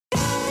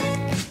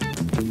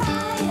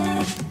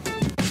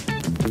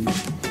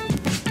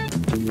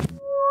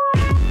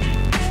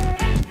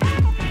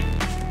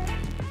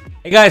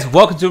Hey guys,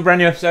 welcome to a brand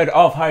new episode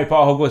of Harry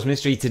Potter Hogwarts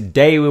Mystery.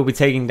 Today we'll be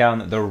taking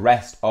down the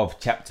rest of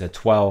Chapter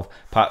 12,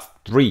 Parts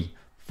 3,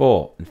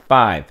 4 and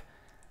 5,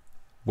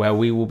 where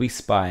we will be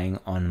spying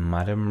on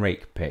Madame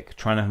Rakepick,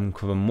 trying to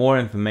uncover more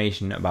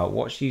information about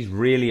what she's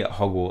really at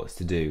Hogwarts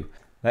to do.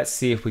 Let's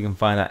see if we can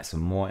find out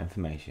some more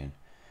information.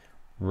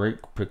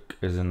 Rakepick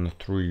is in the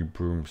 3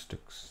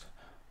 broomsticks.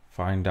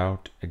 Find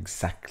out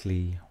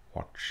exactly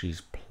what she's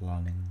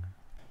planning.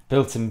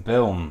 Bilton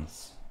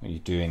Bilms, what are you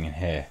doing in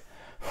here?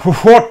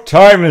 What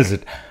time is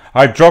it?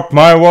 I dropped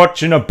my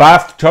watch in a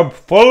bathtub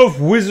full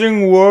of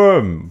whizzing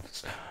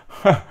worms.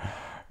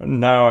 And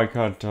now I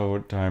can't tell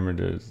what time it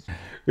is.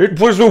 It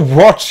was a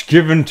watch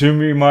given to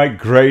me my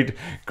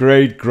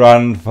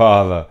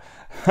great-great-grandfather.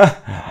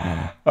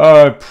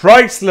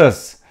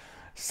 Priceless.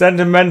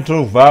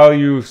 Sentimental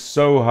value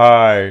so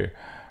high.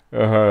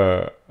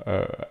 I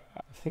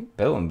think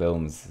Bilton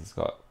Bilms has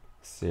got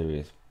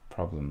serious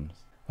problems.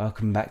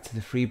 Welcome back to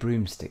the 3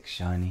 broomsticks,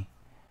 Shiny.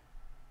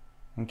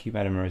 Thank you,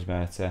 Madam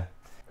Rosmerta.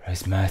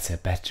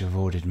 Rosmerta better have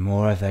ordered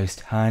more of those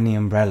tiny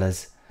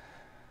umbrellas.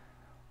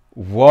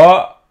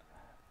 What?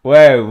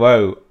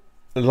 Whoa.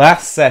 The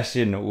last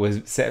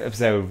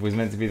episode was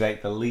meant to be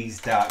like the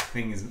least dark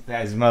thing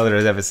that his mother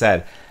has ever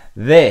said.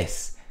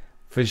 This,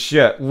 for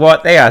sure.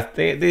 What they are,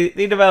 the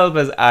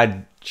developers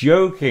are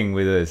joking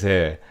with us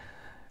here.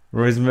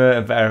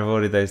 Rosmerta better have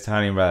ordered those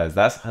tiny umbrellas.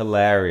 That's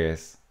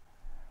hilarious.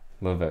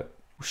 Love it.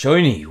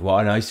 Shiny,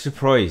 what a nice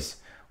surprise.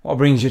 What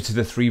brings you to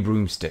the 3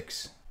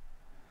 broomsticks?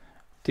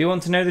 Do you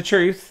want to know the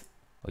truth?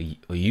 I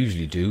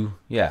usually do,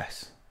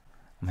 yes.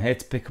 I'm here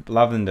to pick up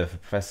lavender for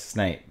Professor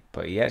Snape,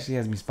 but he actually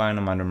has me spying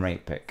on Madame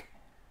Rakepick.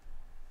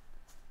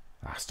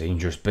 That's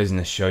dangerous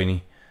business,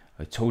 Shiny.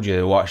 I told you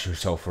to watch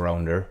yourself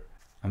around her.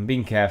 I'm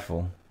being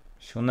careful.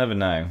 She'll never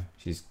know.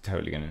 She's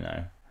totally going to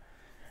know.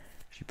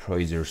 She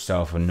prides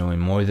herself on knowing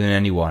more than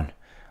anyone.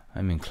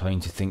 I'm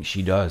inclined to think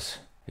she does.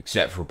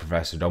 Except for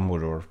Professor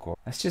Dumbledore, of course.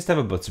 Let's just have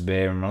a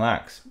butterbeer and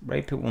relax.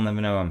 Rakepick will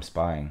never know I'm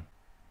spying.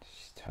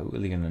 She's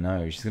totally going to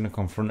know. She's going to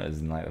confront us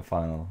in like the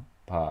final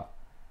part.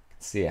 I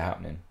can see it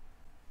happening.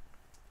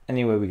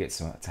 Anyway, we get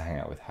to hang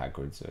out with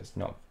Hagrid, so it's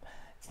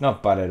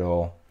not bad at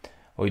all.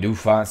 I do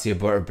fancy a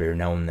butterbeer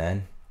now and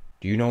then.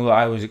 Do you know that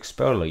I was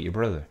expelled like your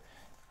brother?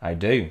 I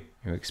do.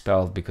 You were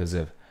expelled because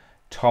of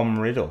Tom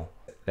Riddle.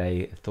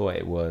 They thought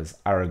it was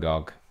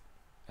Aragog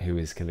who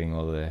was killing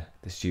all the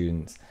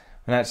students.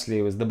 And actually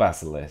it was the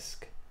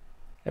basilisk.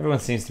 Everyone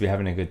seems to be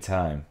having a good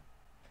time.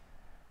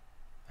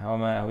 How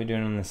are we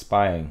doing on the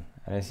spying?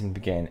 I don't seem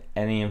to be getting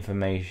any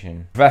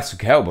information. Professor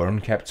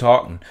Kelburn kept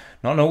talking,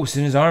 not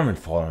noticing his arm had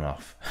fallen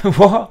off.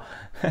 What?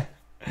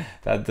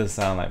 That does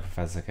sound like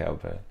Professor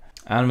Kelburn.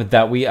 And with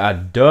that we are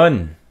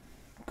done.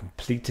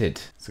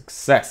 Completed.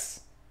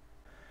 Success.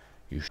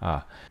 You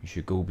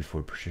should go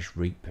before British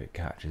Rakepick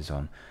catches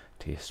on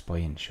to your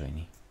spying,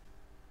 Shiny.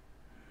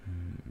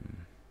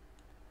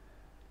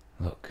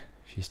 Look.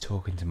 She's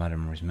talking to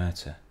Madame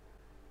Rosmerta.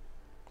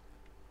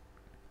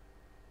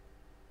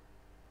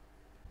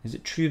 Is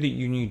it true that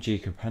you knew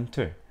Jacob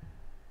Hunter?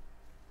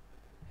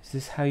 Is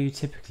this how you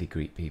typically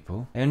greet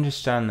people? I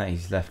understand that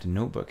he's left a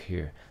notebook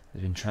here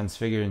that's been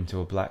transfigured into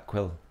a black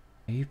quill.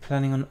 Are you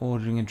planning on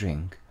ordering a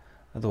drink?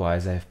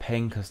 Otherwise I have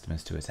paying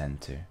customers to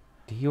attend to.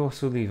 Did he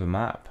also leave a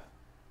map?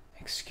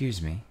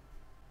 Excuse me?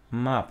 A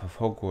map of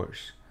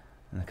Hogwarts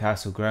and the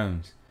castle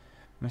grounds.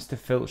 Mr.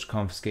 Filch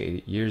confiscated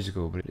it years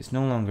ago, but it's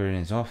no longer in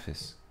his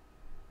office.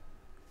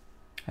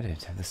 I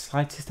don't have the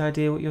slightest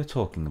idea what you're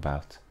talking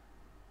about.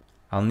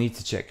 I'll need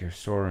to check your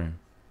storeroom.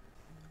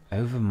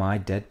 Over my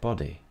dead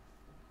body?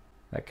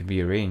 That could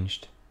be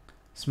arranged.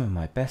 Some of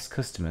my best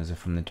customers are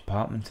from the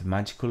Department of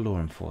Magical Law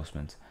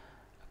Enforcement,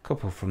 a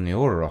couple from the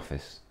Auror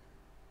office.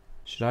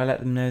 Should I let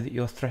them know that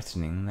you're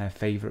threatening their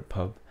favourite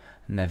pub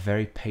and their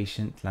very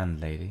patient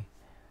landlady?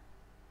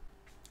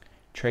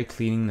 Try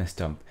cleaning this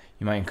dump.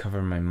 You might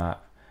uncover my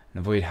map and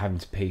avoid having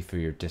to pay for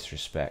your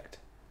disrespect.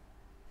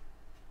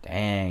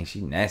 Dang,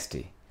 she's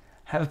nasty.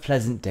 Have a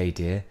pleasant day,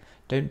 dear.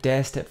 Don't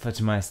dare step foot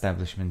in my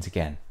establishment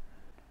again.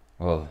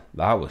 Well,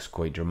 that was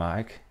quite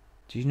dramatic.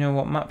 Do you know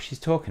what map she's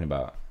talking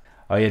about?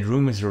 I had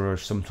rumours of her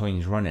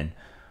sometimes running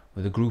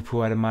with a group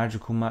who had a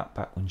magical map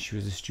back when she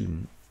was a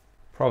student.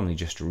 Probably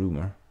just a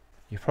rumour.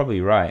 You're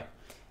probably right.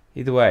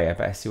 Either way, I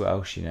better see what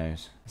else she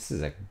knows. This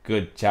is a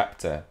good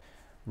chapter.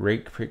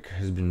 Rakepick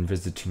has been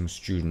visiting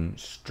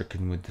students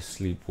stricken with the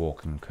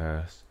sleepwalking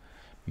curse.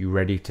 You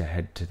ready to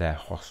head to their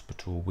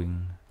hospital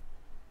wing?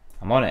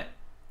 I'm on it.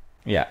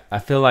 Yeah, I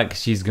feel like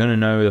she's gonna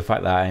know the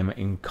fact that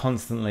I'm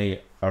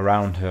constantly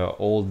around her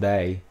all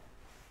day.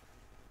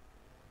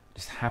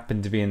 Just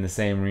happen to be in the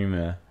same room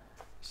here.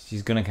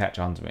 She's gonna catch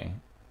on to me.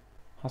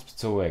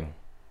 Hospital wing.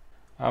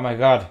 Oh my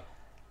god.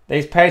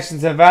 These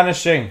patients are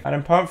vanishing.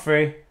 Madam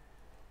Pomfrey.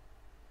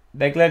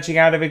 They're glitching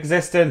out of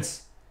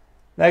existence.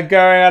 They're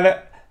going out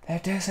of... They're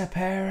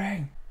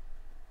disappearing.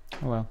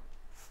 Oh well.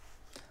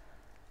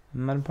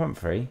 Madam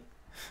Pomfrey?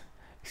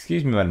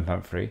 Excuse me, Madam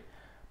Pomfrey.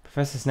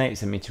 Professor Snape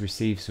sent me to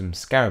receive some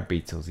scarab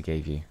beetles he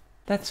gave you.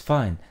 That's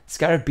fine.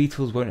 Scarab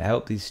beetles won't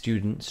help these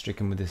students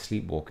stricken with the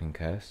sleepwalking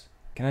curse.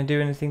 Can I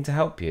do anything to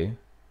help you?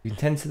 You can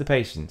tend to the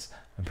patients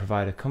and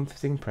provide a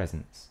comforting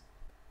presence.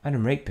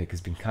 Madam Rakepick has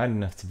been kind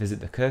enough to visit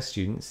the cursed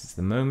students since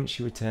the moment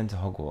she returned to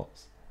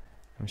Hogwarts.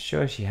 I'm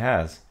sure she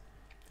has.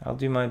 I'll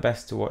do my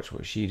best to watch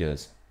what she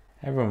does.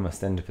 Everyone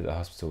must end up at the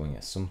hospital wing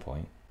at some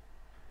point.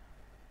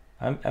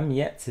 I'm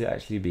yet to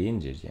actually be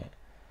injured yet.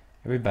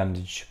 Every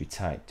bandage should be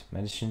tight.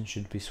 Medicine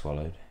should be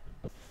swallowed.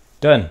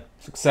 Done.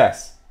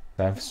 Success.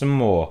 Time for some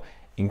more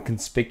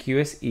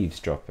inconspicuous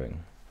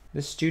eavesdropping.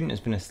 This student has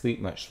been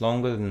asleep much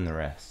longer than the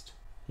rest.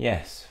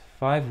 Yes,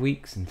 5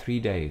 weeks and 3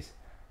 days.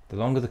 The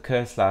longer the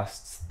curse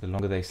lasts, the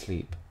longer they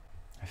sleep.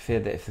 I fear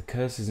that if the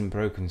curse isn't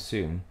broken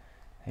soon,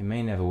 they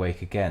may never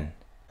wake again.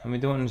 And we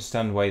don't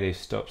understand why they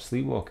stopped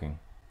sleepwalking.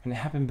 When it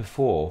happened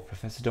before,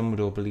 Professor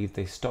Dumbledore believed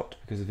they stopped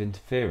because of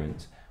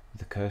interference with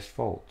the cursed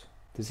vault.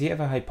 Does he have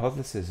a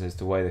hypothesis as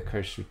to why the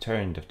curse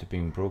returned after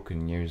being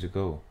broken years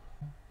ago?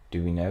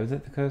 Do we know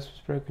that the curse was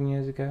broken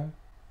years ago?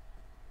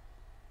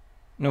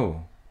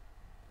 No.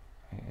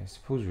 I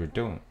suppose we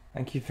don't.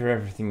 Thank you for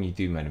everything you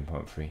do, Madam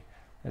Pomfrey.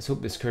 Let's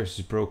hope this curse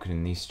is broken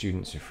and these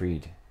students are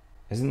freed.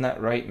 Isn't that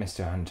right,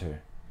 Mr.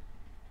 Hunter?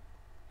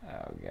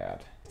 Oh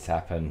god, it's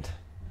happened.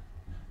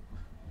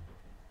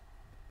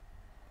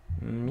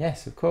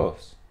 Yes, of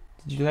course.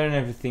 Did you learn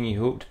everything you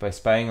hoped by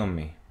spying on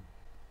me?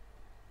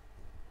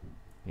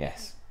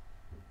 Yes.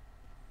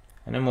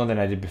 I know more than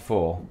I did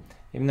before,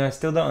 even though I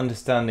still don't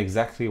understand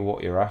exactly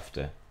what you're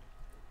after.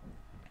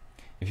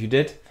 If you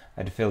did,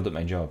 I'd have failed at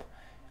my job.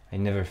 I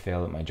never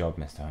fail at my job,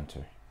 Mr.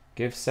 Hunter.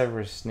 Give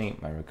Severus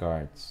Snape my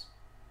regards.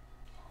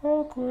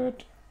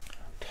 Awkward.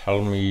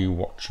 Tell me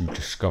what you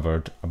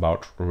discovered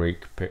about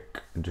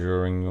Rakepick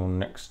during your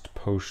next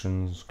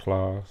potions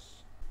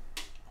class.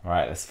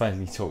 Alright, let's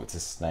finally talk to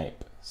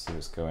Snape, see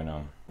what's going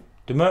on.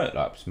 Do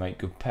Murtlaps make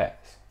good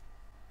pets?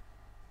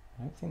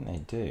 I don't think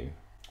they do.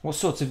 What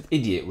sort of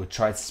idiot would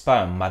try to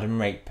spy on Madam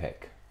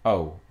Rakepick?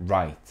 Oh,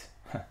 right.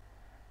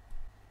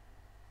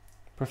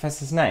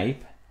 Professor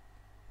Snape?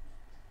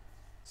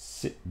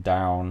 Sit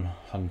down,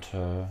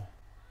 Hunter.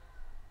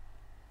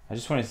 I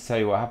just wanted to tell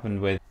you what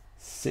happened with...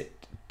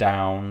 Sit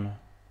down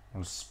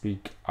and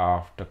speak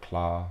after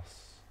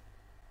class.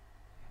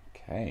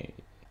 Okay.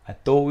 I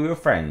thought we were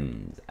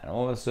friends, and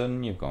all of a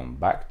sudden you've gone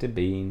back to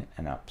being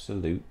an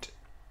absolute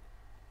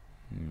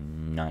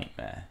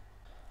nightmare.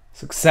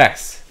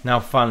 Success! Now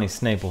finally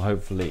Snape will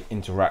hopefully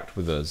interact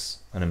with us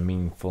on a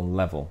meaningful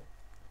level.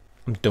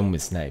 I'm done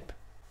with Snape.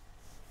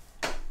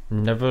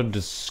 Never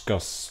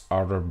discuss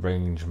our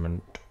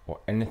arrangement or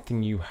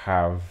anything you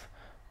have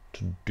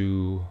to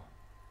do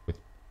with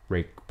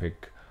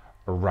Rakepick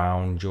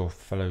around your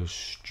fellow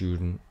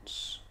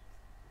students.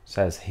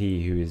 Says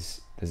he who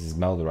is... There's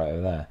Esmeralda right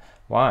over there.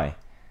 Why?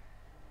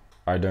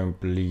 I don't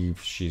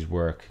believe she's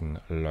working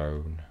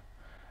alone.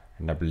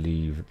 And I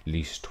believe at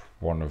least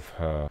one of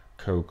her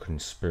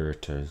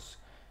co-conspirators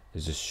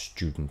is a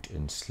student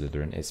in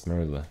Slytherin. It's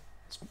Marilla.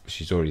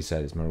 She's already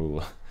said it's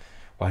Marilla.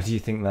 Why do you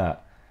think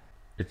that?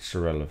 It's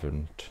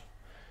irrelevant.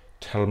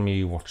 Tell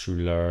me what you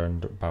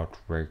learned about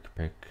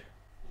Rakepick.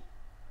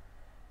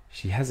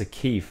 She has a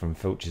key from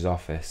Filch's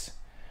office.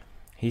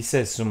 He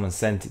says someone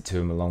sent it to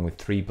him along with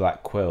 3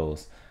 black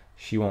quills.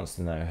 She wants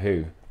to know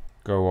who.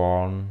 Go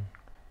on.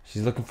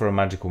 She's looking for a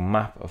magical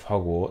map of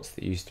Hogwarts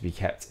that used to be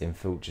kept in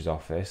Filch's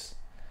office.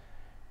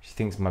 She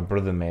thinks my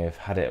brother may have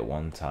had it at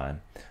one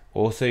time.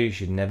 Also, you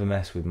should never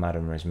mess with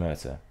Madame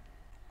Rosmerta.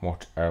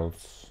 What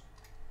else?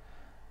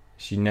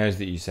 She knows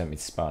that you sent me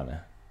to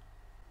Sparta.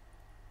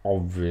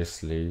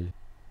 Obviously.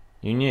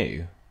 You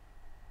knew?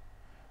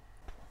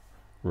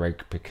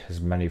 Rakepick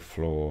has many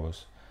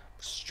flaws.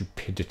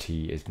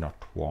 Stupidity is not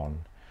one.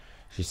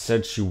 She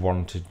said she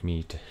wanted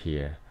me to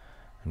hear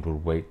and will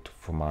wait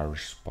for my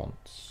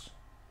response.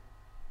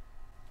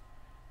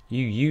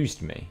 You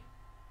used me?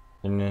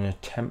 In an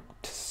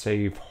attempt to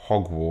save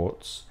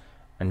Hogwarts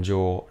and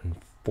your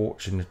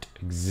unfortunate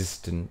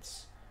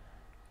existence.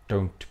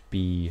 Don't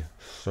be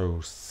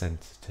so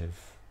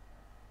sensitive.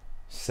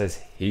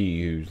 Says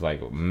he who's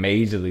like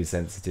majorly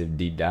sensitive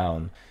deep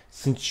down.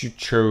 Since you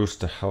chose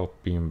to help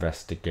me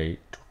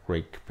investigate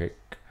Rakepick,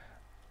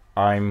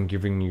 I'm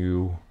giving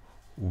you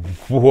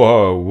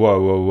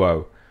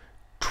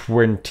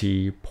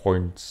 20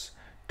 points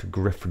to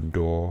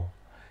Gryffindor.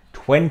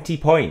 20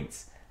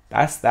 points?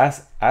 That's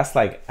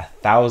like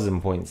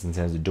 1,000 points in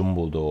terms of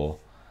Dumbledore.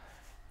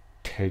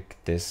 Take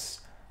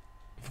this.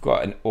 You've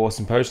got an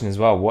awesome potion as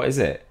well. What is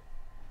it?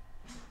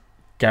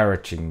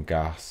 Garroting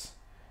gas.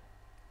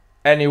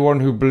 Anyone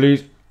who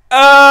believes...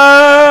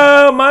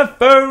 Oh, my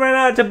phone ran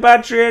out of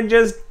battery and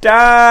just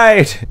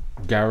died.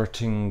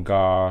 Garroting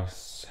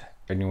gas.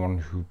 Anyone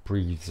who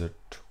breathes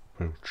it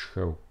will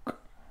choke.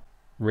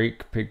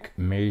 Rakepick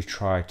may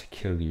try to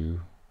kill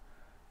you.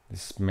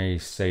 This may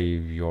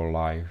save your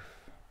life.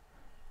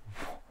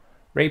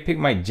 Rakepick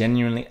might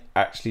genuinely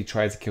actually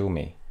try to kill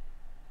me.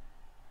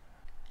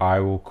 I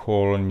will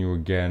call on you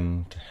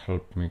again to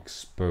help me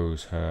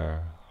expose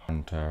her,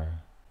 Hunter.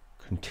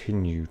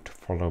 Continue to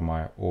follow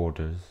my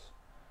orders,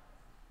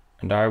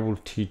 and I will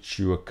teach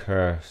you a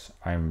curse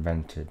I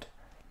invented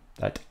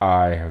that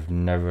I have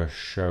never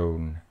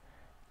shown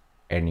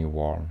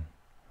anyone.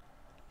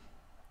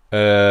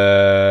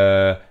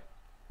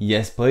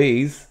 Yes,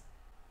 please.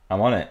 I'm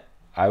on it.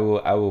 I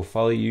will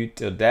follow you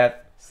till death,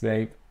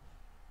 Snape.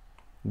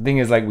 The thing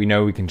is, like, we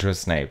know we can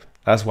trust Snape.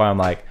 That's why I'm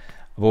like,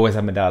 I've always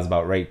had my doubts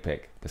about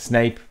Rakepick. But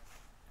Snape,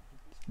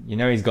 you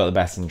know he's got the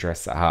best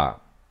interests at heart.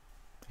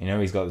 You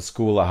know he's got the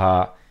school at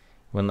heart.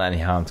 He wouldn't let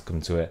any harm to come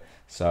to it.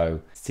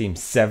 So, Team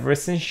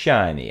Severus and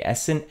Shiny,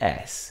 S and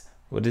S.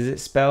 What does it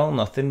spell?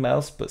 Nothing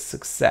else but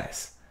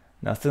success.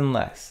 Nothing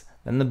less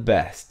than the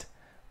best.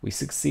 We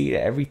succeed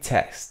at every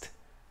test.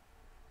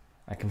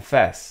 I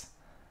confess,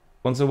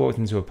 once I walked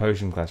into a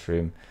potion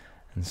classroom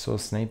and saw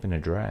Snape in a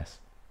dress.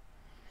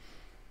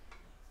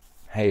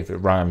 Hey, if it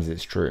rhymes,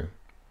 it's true.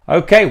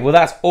 Okay, well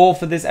that's all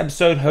for this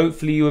episode.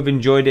 Hopefully you have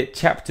enjoyed it.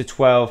 Chapter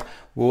 12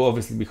 will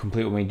obviously be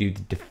complete when we do the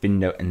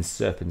Diffindo and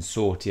Serpent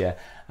Sortia.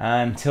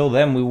 Until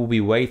then, we will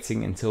be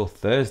waiting until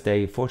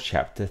Thursday for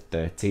Chapter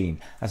 13.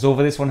 That's all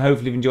for this one.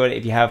 Hopefully you've enjoyed it.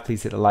 If you have,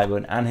 please hit the like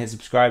button and hit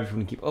subscribe if you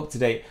want to keep up to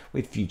date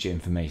with future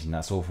information.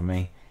 That's all from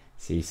me.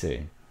 See you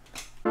soon.